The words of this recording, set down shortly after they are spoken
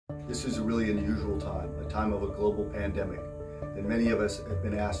This is a really unusual time, a time of a global pandemic, and many of us have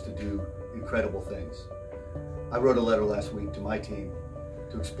been asked to do incredible things. I wrote a letter last week to my team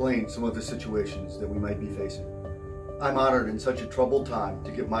to explain some of the situations that we might be facing. I'm honored in such a troubled time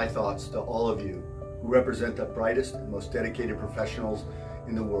to give my thoughts to all of you who represent the brightest and most dedicated professionals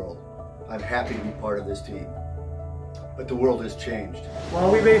in the world. I'm happy to be part of this team. But the world has changed.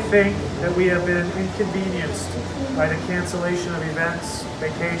 While we may think that we have been inconvenienced by the cancellation of events,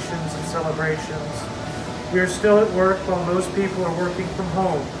 vacations, and celebrations, we are still at work while most people are working from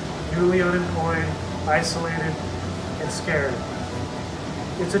home, newly unemployed, isolated, and scared.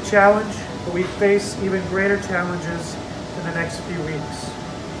 It's a challenge, but we face even greater challenges in the next few weeks.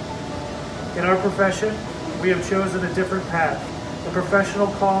 In our profession, we have chosen a different path. A professional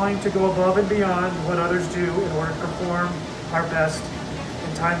calling to go above and beyond what others do in order to perform our best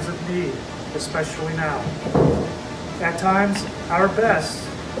in times of need, especially now. At times, our best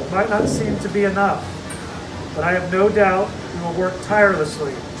might not seem to be enough, but I have no doubt we will work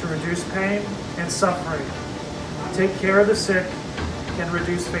tirelessly to reduce pain and suffering, take care of the sick, and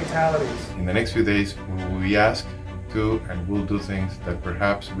reduce fatalities. In the next few days, we will be asked to and will do things that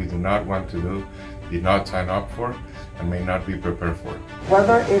perhaps we do not want to do, did not sign up for, and may not be prepared for.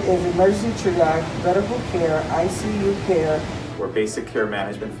 Whether it is emergency triage, medical care, ICU care, or basic care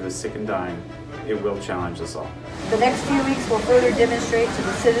management for the sick and dying, it will challenge us all. The next few weeks will further demonstrate to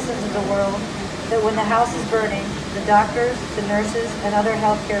the citizens of the world that when the house is burning, the doctors, the nurses, and other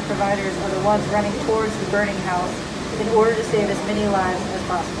healthcare providers are the ones running towards the burning house in order to save as many lives as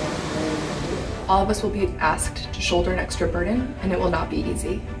possible. All of us will be asked to shoulder an extra burden, and it will not be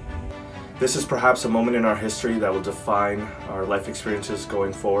easy. This is perhaps a moment in our history that will define our life experiences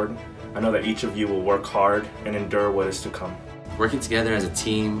going forward. I know that each of you will work hard and endure what is to come. Working together as a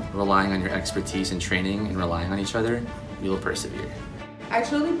team, relying on your expertise and training, and relying on each other, we will persevere. I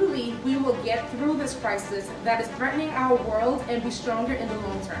truly believe we will get through this crisis that is threatening our world and be stronger in the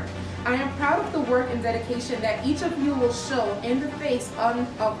long term. I am proud of the work and dedication that each of you will show in the face of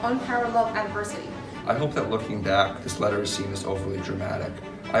unparalleled adversity. I hope that looking back, this letter is seen as overly dramatic.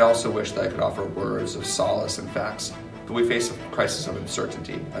 I also wish that I could offer words of solace and facts, but we face a crisis of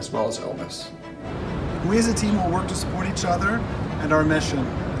uncertainty as well as illness. We as a team will work to support each other and our mission.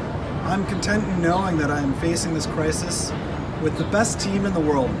 I'm content in knowing that I am facing this crisis with the best team in the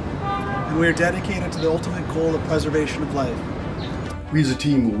world, and we are dedicated to the ultimate goal of preservation of life. We as a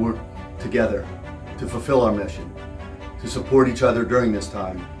team will work together to fulfill our mission, to support each other during this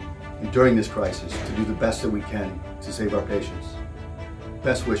time and during this crisis, to do the best that we can to save our patients.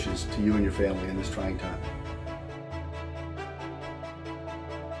 Best wishes to you and your family in this trying time.